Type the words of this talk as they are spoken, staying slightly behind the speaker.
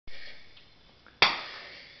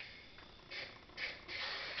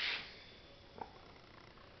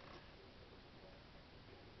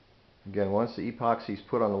Again, once the epoxy is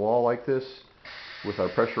put on the wall like this with our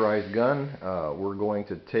pressurized gun, we're going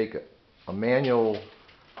to take a manual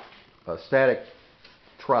static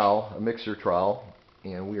trowel, a mixer trowel,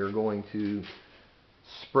 and we are going to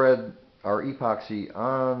spread our epoxy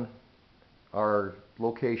on our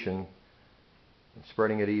location,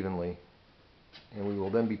 spreading it evenly. And we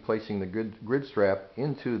will then be placing the grid strap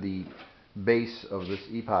into the base of this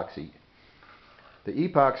epoxy. The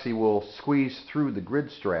epoxy will squeeze through the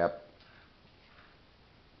grid strap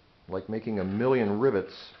like making a million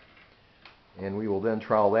rivets, and we will then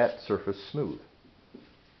trowel that surface smooth.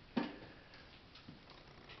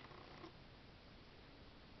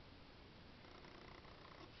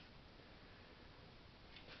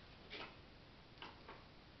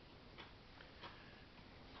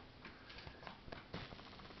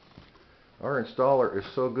 Our installer is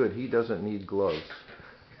so good, he doesn't need gloves.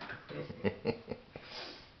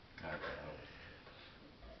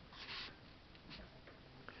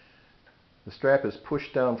 The strap is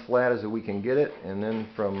pushed down flat as we can get it, and then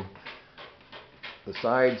from the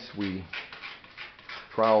sides we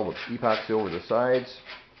trowel the epoxy over the sides,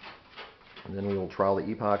 and then we will trowel the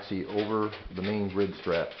epoxy over the main grid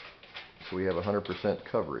strap so we have 100%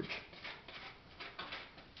 coverage.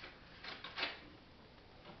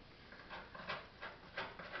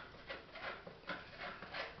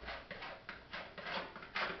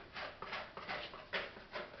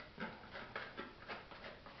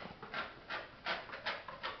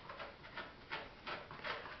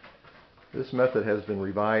 This method has been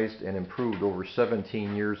revised and improved over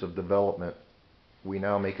 17 years of development. We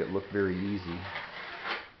now make it look very easy.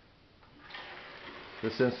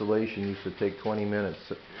 This installation used to take 20 minutes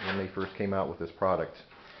when they first came out with this product.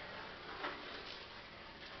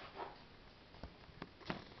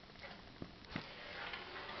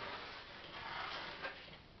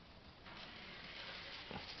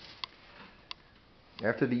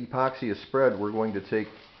 After the epoxy is spread, we're going to take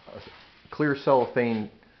a clear cellophane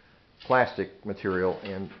plastic material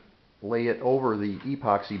and lay it over the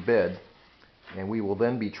epoxy bed, and we will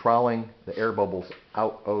then be troweling the air bubbles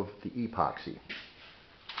out of the epoxy.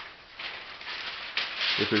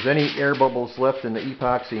 If there's any air bubbles left in the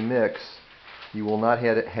epoxy mix, you will not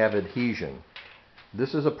have adhesion.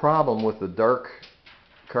 This is a problem with the dark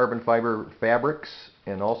carbon fiber fabrics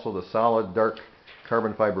and also the solid dark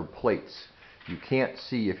carbon fiber plates. You can't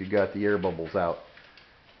see if you got the air bubbles out.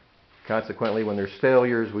 Consequently, when there's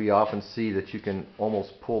failures, we often see that you can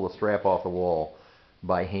almost pull the strap off the wall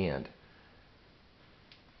by hand.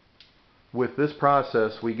 With this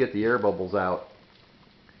process, we get the air bubbles out.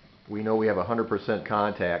 We know we have 100%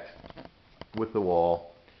 contact with the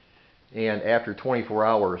wall, and after 24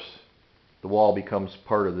 hours, the wall becomes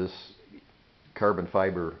part of this carbon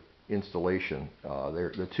fiber installation.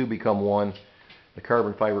 The two become one. The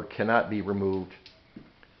carbon fiber cannot be removed.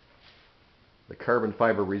 The carbon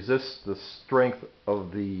fiber resists the strength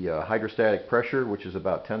of the hydrostatic pressure, which is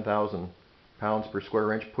about 10,000 pounds per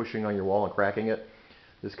square inch, pushing on your wall and cracking it.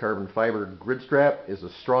 This carbon fiber grid strap is the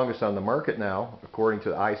strongest on the market now, according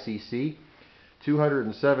to I.C.C.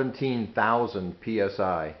 217,000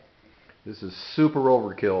 psi. This is super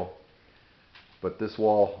overkill, but this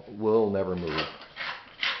wall will never move.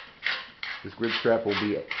 This grid strap will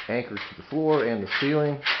be anchored to the floor and the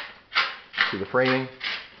ceiling, to the framing,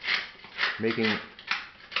 making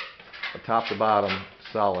a top to bottom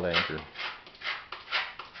solid anchor.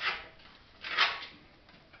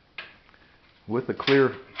 With the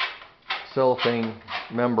clear cellophane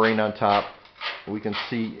membrane on top, we can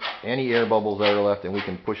see any air bubbles that are left, and we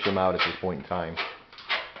can push them out at this point in time.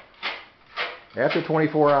 After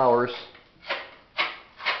 24 hours,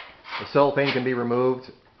 the cellophane can be removed,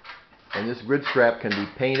 and this grid strap can be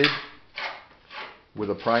painted with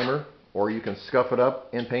a primer, or you can scuff it up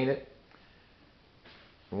and paint it.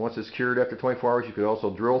 And once it's cured after 24 hours, you could also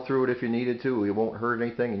drill through it if you needed to. It won't hurt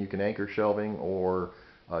anything, and you can anchor shelving or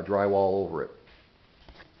drywall over it.